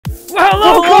Well,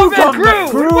 hello,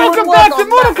 Kombat crew! Welcome back to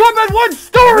Mortal Kombat 1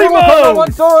 Story Mode! Mortal Kombat 1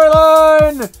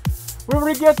 Storyline! Where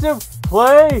we get to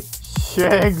play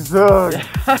Shang Tsung.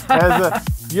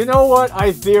 You know what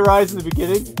I theorized in the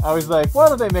beginning? I was like, why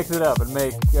don't they mix it up and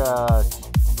make, the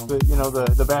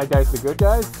bad guys the good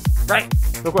guys? Right.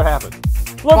 Look what happened.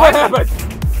 Look what happened!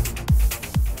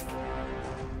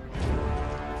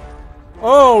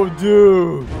 Oh,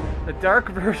 dude. The dark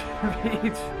version of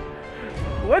each.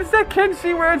 What is that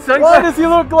Kenshi wearing sunglasses? Why does he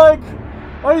look like...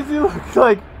 Why does he look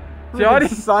like... Johnny?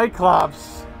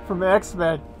 Cyclops from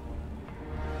X-Men.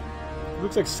 He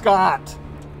looks like Scott.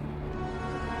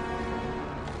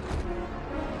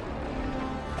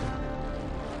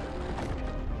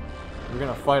 We're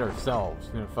gonna fight ourselves.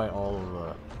 We're gonna fight all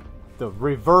of the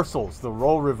reversals, the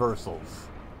role reversals.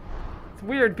 It's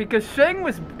weird because Shang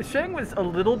was a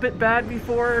little bit bad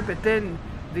before, but then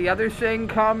the other Shang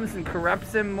comes and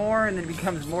corrupts him more, and then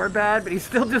becomes more bad. But he's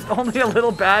still just only a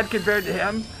little bad compared to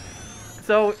him.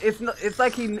 So it's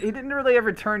like he didn't really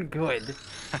ever turn good.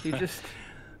 He just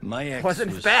My ex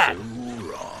wasn't was bad. So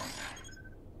wrong.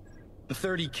 The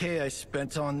 30K I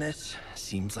spent on this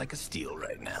seems like a steal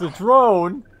right now. The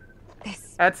drone.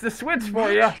 That's the switch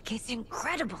for you. Magic is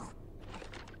incredible.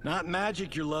 Not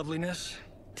magic, your loveliness.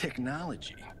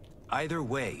 Technology. Either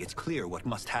way, it's clear what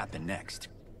must happen next.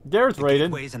 There's The Raiden.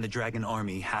 gateways and the dragon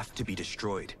army have to be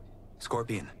destroyed.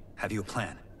 Scorpion, have you a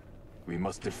plan? We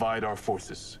must divide our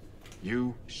forces.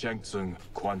 You, Shang Tsung,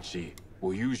 Quan Chi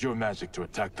will use your magic to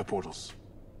attack the portals.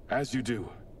 As you do,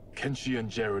 Kenshi and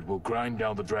Jared will grind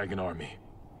down the dragon army.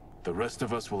 The rest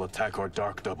of us will attack our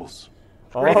dark doubles.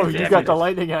 Oh, you got the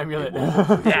lightning amulet.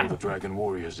 Throw the dragon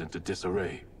warriors into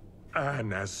disarray.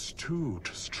 An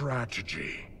astute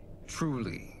strategy.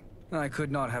 Truly, I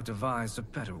could not have devised a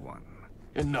better one.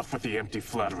 Enough with the empty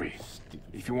flattery.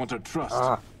 If you want our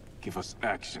trust, give us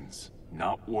actions,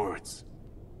 not words.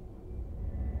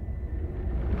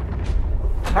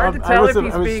 Hard to tell if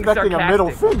he's I was being expecting sarcastic. a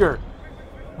middle finger.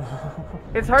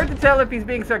 It's hard to tell if he's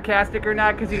being sarcastic or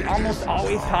not because he almost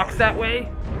always talks that way.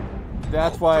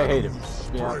 That's why I hate him.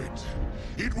 Yeah. Right.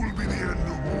 It will be the end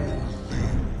of all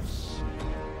things.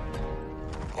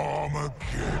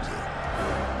 Armageddon.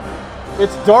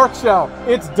 It's Dark Shao.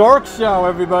 It's Dark Shao,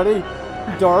 everybody.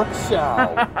 Dark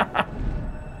Shao.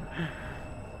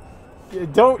 Yeah,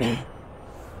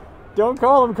 don't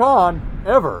call him Khan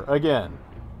ever again.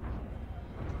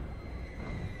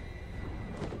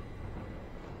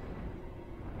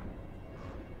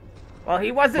 Well,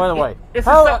 he wasn't. By the way, it's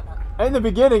in the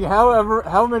beginning,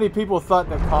 how many people thought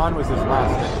that Khan was his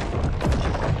last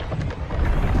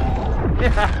name?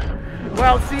 Yeah.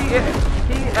 Well, see,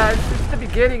 since the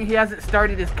beginning, he hasn't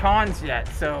started his cons yet,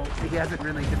 so he hasn't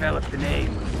really developed the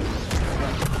name.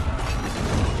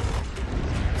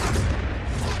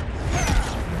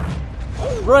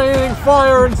 Raining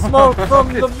fire and smoke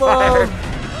from the bomb.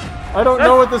 I don't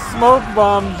know what the smoke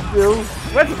bombs do.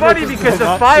 What's funny because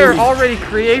the fire already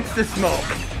creates the smoke.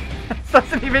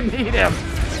 Doesn't even need him.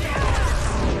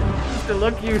 Just to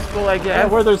look useful, I guess. Yeah,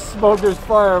 where there's smoke, there's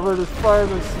fire. Where there's fire,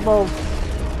 there's smoke.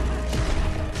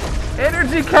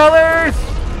 Energy colors!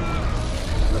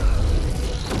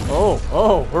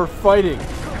 Oh, we're fighting.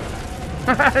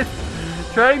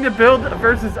 Trying to build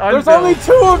versus unbuild. There's only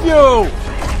two of you!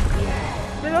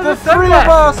 The three of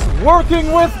us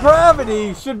working with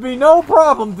gravity should be no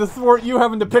problem to thwart you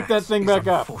having to pick that thing back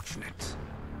up.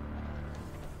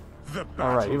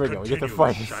 Alright, here we go. We get to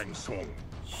fight Shang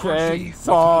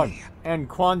Tsung and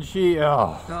Quan Chi.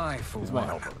 Oh, I, for he's my one,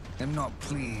 helper. am not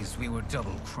pleased we were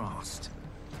double-crossed.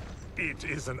 It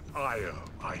is an ire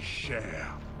I share.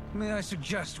 May I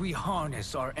suggest we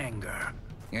harness our anger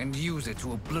and use it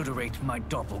to obliterate my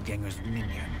doppelganger's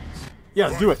minions? Yeah,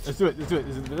 let's do it. Let's do it. Let's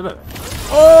do it.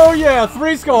 Oh yeah,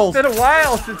 3 skulls. It's been a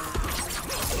while since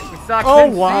we saw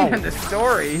Kenshi in the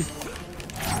story.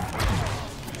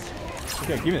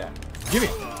 Okay, give me that. Give me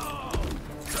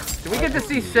it. Do we get to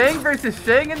see Shang versus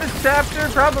Shang in this chapter?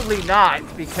 Probably not,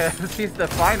 because he's the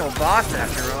final boss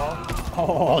after all.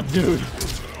 Oh, dude.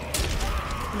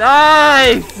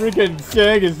 Nice! Freaking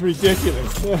Shang is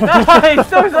ridiculous. Nice!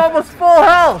 That was almost full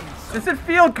health! Does it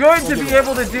feel good to be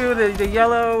able to do the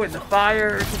yellow and the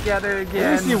fire together again?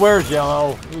 At least he wears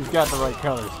yellow. He's got the right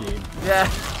color scheme. Yeah.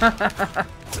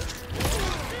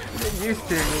 Get used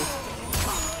to me.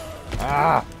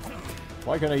 Ah!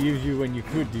 Why can't I use you when you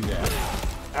could do that?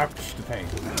 Ouch, the pain.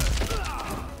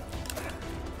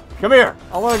 Come here!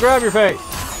 I want to grab your face!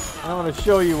 I want to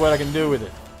show you what I can do with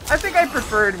it. I think I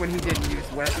preferred when he didn't use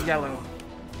yellow.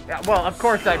 Yeah, well, of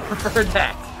course I preferred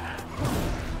that.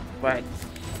 But...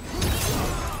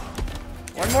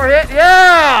 one more hit,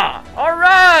 yeah!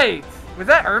 Alright! Was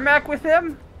that Ermac with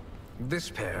him? This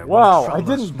pair. Wow, I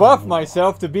didn't buff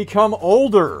myself to become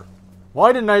older.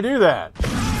 Why didn't I do that?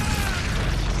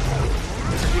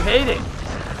 You hate it.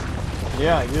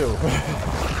 Yeah, I do.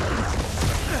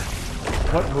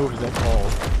 What move is that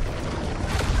called?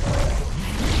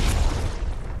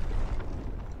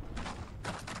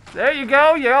 There you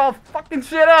go. You all fucking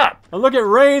shit up. And look at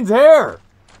Rain's hair.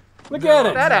 Look at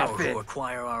it. That outfit.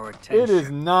 Acquire our attention. It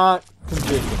is not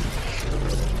conditioned.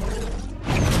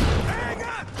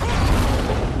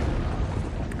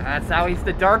 That's how he's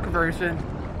the dark version.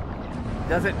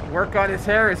 Doesn't work on his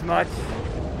hair as much.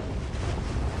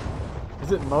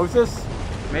 Is it Moses?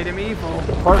 Made him evil.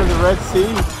 Part of the Red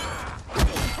Sea?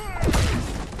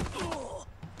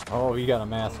 Oh, he got a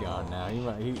mask on now.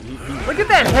 Look at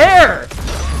that hair!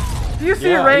 Do you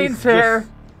see Rain's hair?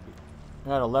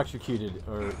 Got electrocuted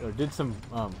or did some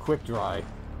quick dry.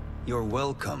 You're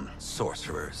welcome,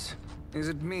 sorcerers. Is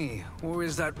it me, or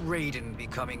is that Raiden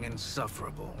becoming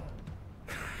insufferable?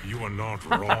 You are not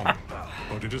wrong,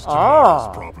 but it is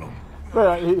tomorrow's problem.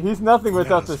 But he's nothing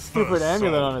without the Yes, stupid first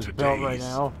amulet song on his belt right today's.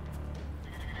 now.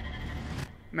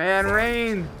 Man,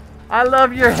 Rain. I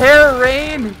love your hair,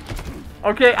 Rain.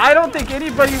 Okay, I don't think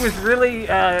anybody was really,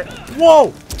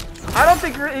 Whoa! I don't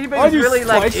think anybody Are was you really,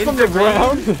 like, spliced from into the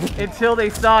ground? Rain until they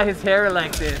saw his hair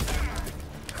like this.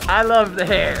 I love the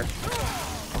hair.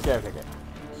 Okay.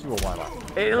 See what why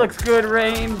not. It looks good,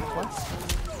 Rain.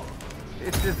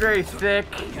 It's just very thick.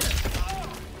 Okay.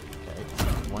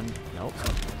 One. Nope.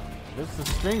 The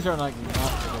strings are like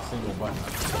not in a single button.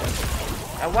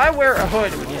 Now, why wear a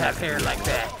hood when you have hair like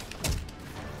that?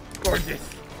 Gorgeous.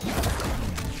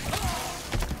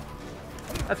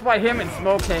 That's why him and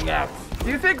Smoke hang out.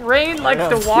 Do you think Rain likes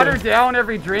to water down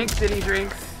every drink that he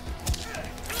drinks?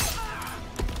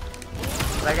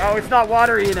 Like, oh, it's not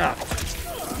watery enough.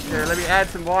 Here, let me add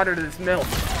some water to this milk.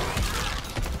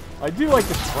 I do like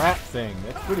the trap thing.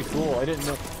 That's pretty cool. I didn't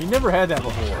know. He never had that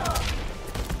before.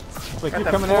 It's like, Got you're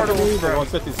the coming after portal me, but from I'll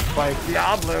set this spike.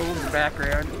 Diablo in the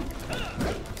background.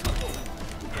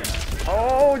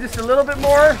 Oh, just a little bit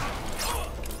more.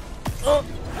 Oh.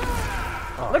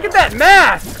 Look at that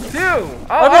mask, too.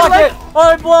 Oh,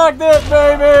 I blocked it,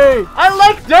 baby! I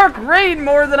like Dark Rain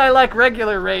more than I like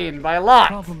regular Rain by a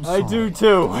lot. I do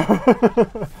too.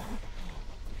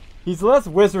 He's less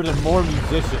wizard and more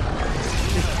musician.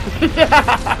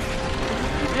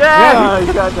 Yeah,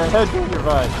 you got the headbanger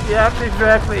vibe. Yep,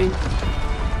 exactly.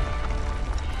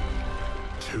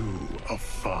 2 of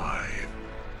 5.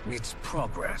 It's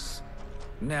progress.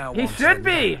 Now He on to should the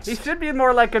be. next. He should be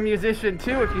more like a musician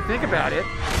too, if you think about it.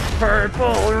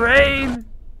 Purple Rain.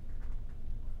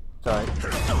 Sorry.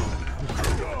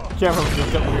 Camera was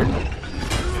just weird.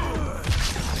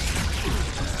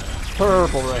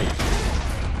 Purple Rain.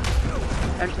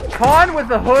 And Khan with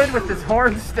the hood with his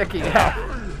horn sticking out.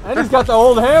 And he's got the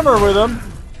old hammer with him.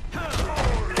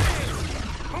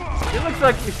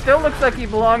 He still looks like he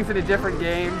belongs in a different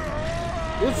game.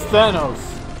 It's Thanos.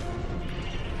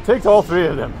 Takes all 3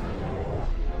 of them.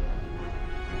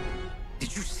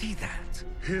 Did you see that?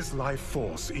 His life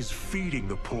force is feeding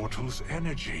the portal's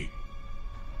energy.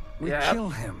 We Yep. kill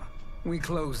him. We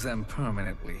close them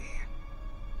permanently.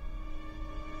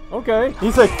 Okay.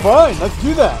 He's like, fine, let's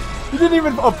do that. He didn't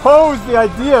even oppose the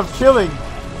idea of killing.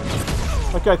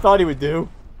 Like I thought he would do.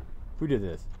 Who did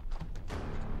this?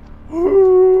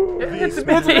 It's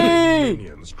It's me.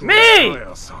 me! Me!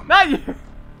 Not you.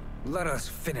 Let us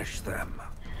finish them.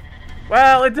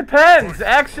 Well, it depends.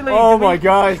 Actually, Oh my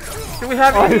god. do we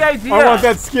have any idea? I want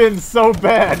that skin so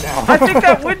bad now. I think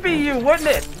that would be you, wouldn't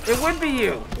it? It would be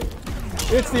you.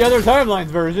 It's the other timeline's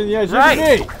version. Yeah, it should Right.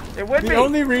 be me. It would The be.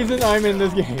 only reason I'm in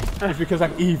this game is because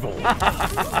I'm evil.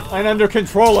 I'm under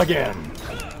control again.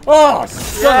 Oh,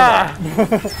 son Yeah.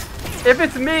 of a... If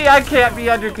it's me, I can't be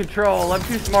under control. I'm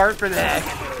too smart for that.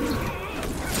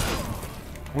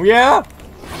 Yeah?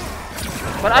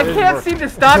 But I didn't can't work. seem to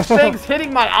stop things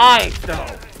hitting my eyes, though.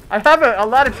 I have a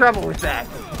lot of trouble with that.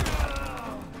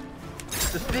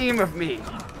 It's the theme of me.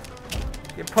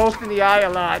 Get poked in the eye a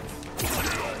lot.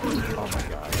 Oh my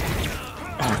god.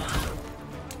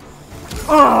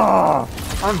 Oh,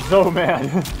 I'm so mad.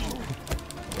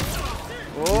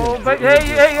 Oh, but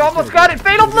hey, you almost got it.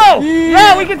 Fatal blow!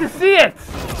 Yeah, we get to see it!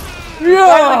 Yeah!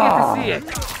 Finally get to see it.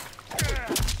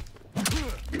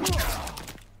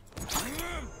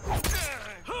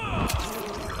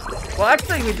 Well,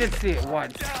 actually, we did see it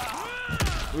once.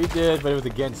 We did, but it was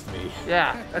against me.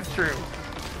 Yeah, that's true.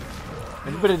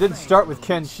 But it didn't start with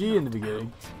Ken Shi in the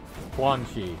beginning. Quan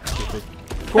Chi.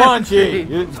 Quan Chi!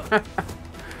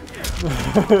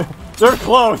 They're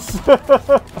close!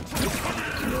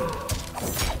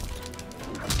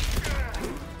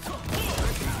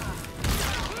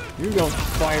 You don't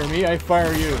fire me, I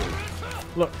fire you.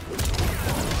 Look.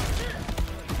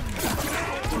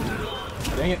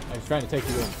 Dang it, I was trying to take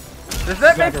you in. Does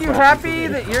that make you happy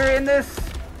that you're in this,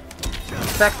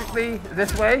 technically,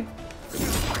 this way?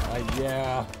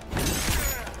 Yeah.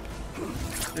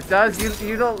 It does?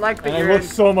 You don't like that and you're I look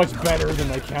so much better than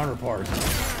my counterpart.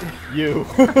 You.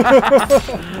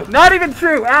 Not even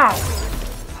true, ow!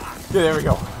 Yeah, there we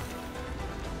go.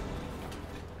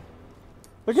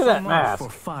 Look at that mask. For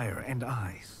fire and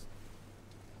ice.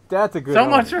 That's a good So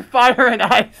Oni. much for fire and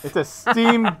ice. It's a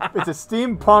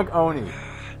steampunk Oni.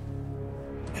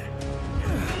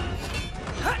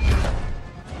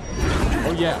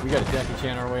 Oh yeah, we got a Jackie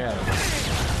Chan our way out of it.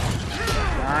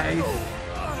 Nice.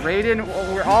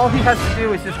 Raiden, all he has to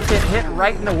do is just get hit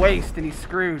right in the waist and he's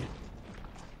screwed.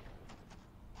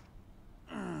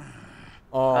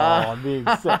 Oh, I'm being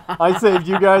sick. I saved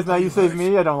you guys, now you saved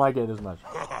me. I don't like it as much.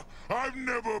 I've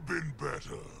never been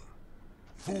better.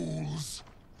 Fools.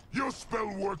 Your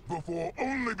spell worked before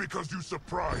only because you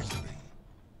surprised me.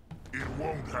 It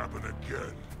won't happen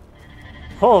again.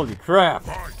 Holy crap.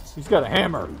 He's got a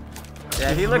hammer.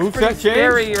 Yeah, he looks pretty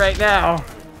scary right now.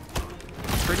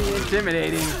 Pretty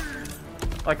intimidating.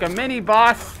 Like a mini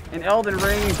boss in Elden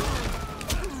Ring.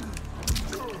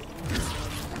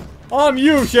 I'm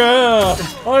you, Shang!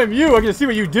 I'm you! I can see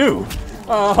what you do!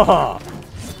 Ah!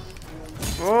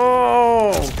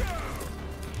 Oh!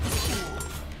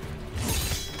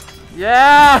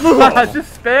 Yeah!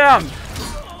 Just spam!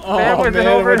 Spam with it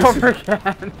over and over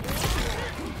again.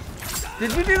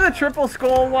 Did you do the triple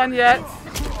skull one yet?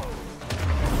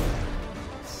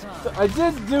 I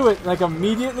did do it, like,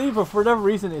 immediately, but for whatever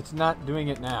reason, it's not doing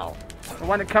it now. The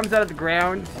one that comes out of the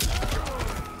ground?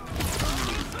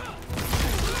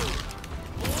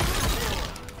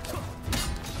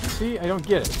 See? I don't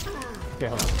get it. Okay,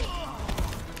 hold on.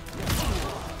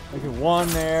 Okay, one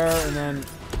there, and then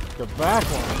the back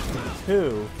one,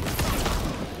 two.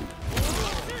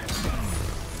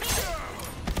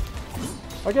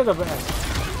 I get the back.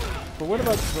 But what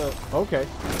about the... Okay.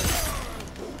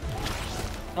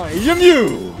 Alright,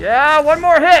 you! Yeah, one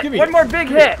more hit! One more big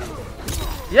hit!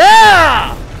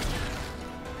 Yeah!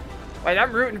 Wait,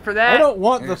 I'm rooting for that. I don't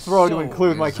want the throw to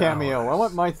include my cameo. I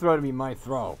want my throw to be my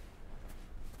throw.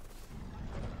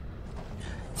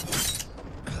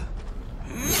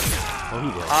 Oh,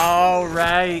 he did. All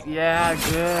right, yeah,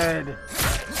 good.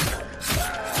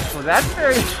 Well, that's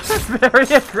very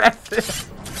aggressive.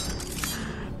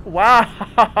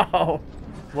 Wow.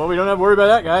 Well, we don't have to worry about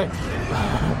that guy.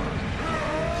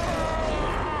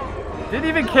 Didn't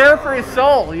even care for his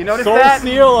soul. You notice soul that? Soul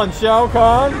Steal on Shao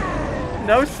Kahn.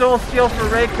 No soul steal for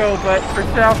Reiko, but for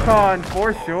Shao Kahn,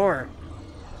 for sure.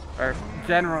 Or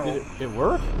General. Did it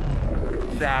work?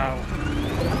 Shao.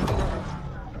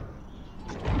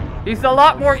 He's a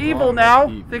lot more evil now.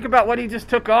 Think about what he just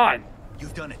took on.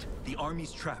 You've done it. The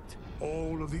army's trapped.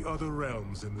 All of the other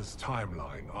realms in this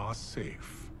timeline are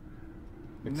safe.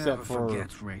 Except Never for... forget,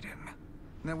 Raiden,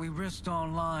 that we risked our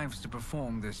lives to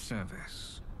perform this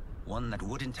service. One that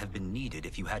wouldn't have been needed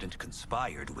if you hadn't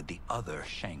conspired with the other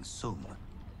Shang Tsung.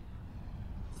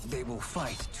 They will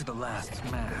fight to the last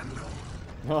man.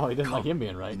 Oh, he doesn't like him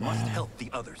being right. We must help the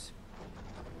others.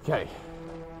 Okay.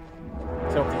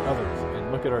 Let's help the others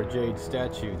and look at our jade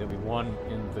statue that we won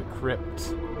in the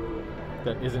crypt.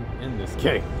 That isn't in this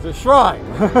game. It's a shrine!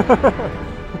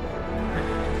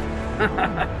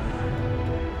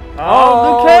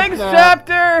 Oh, Liu Kang's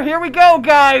chapter! Here we go,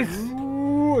 guys!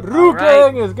 Liu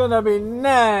Kang is gonna be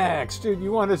next! Dude,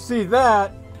 you want to see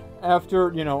that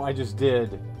after, you know, I just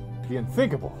did the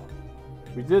unthinkable.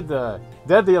 We did the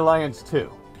Deadly Alliance 2.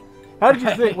 How did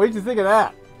you think? What did you think of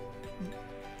that?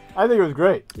 I think it was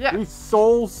great. Yeah. We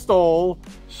soul stole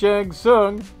Shang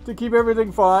Tsung to keep everything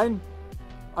fine.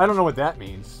 I don't know what that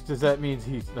means. Does that mean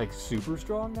he's like super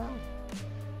strong now?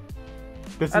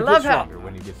 Does he get stronger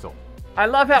when he gets old? I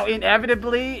love how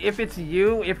inevitably, if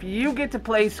you get to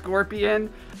play Scorpion,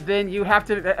 then you have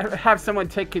to have someone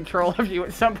take control of you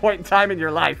at some point in time in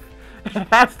your life. It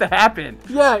has to happen.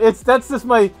 Yeah, that's just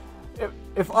my...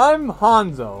 If I'm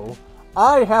Hanzo,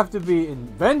 I have to be in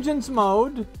vengeance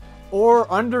mode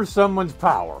or under someone's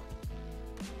power.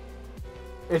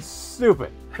 It's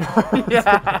stupid.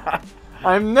 Yeah.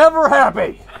 I'm never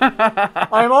happy.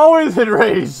 I'm always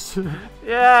enraged.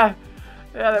 Yeah.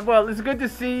 Yeah, well, it's good to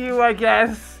see you, I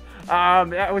guess.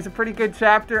 It was a pretty good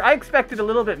chapter. I expected a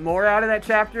little bit more out of that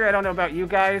chapter. I don't know about you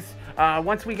guys.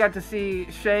 Once we got to see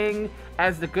Shang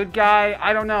as the good guy,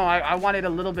 I don't know. I wanted a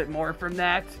little bit more from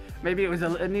that. Maybe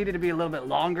it needed to be a little bit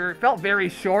longer. It felt very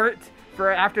short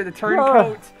for after the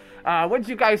turncoat. What did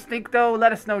you guys think, though?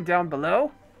 Let us know down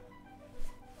below.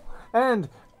 And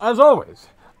as always,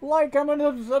 like, comment,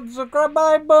 and subscribe.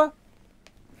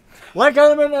 Like,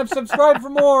 comment, and subscribe for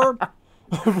more.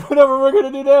 Whatever we're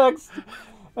going to do next.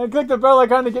 And click the bell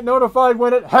icon to get notified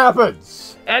when it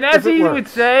happens. And as he would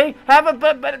say, have a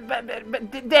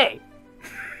day.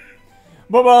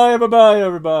 Bye-bye,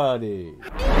 everybody.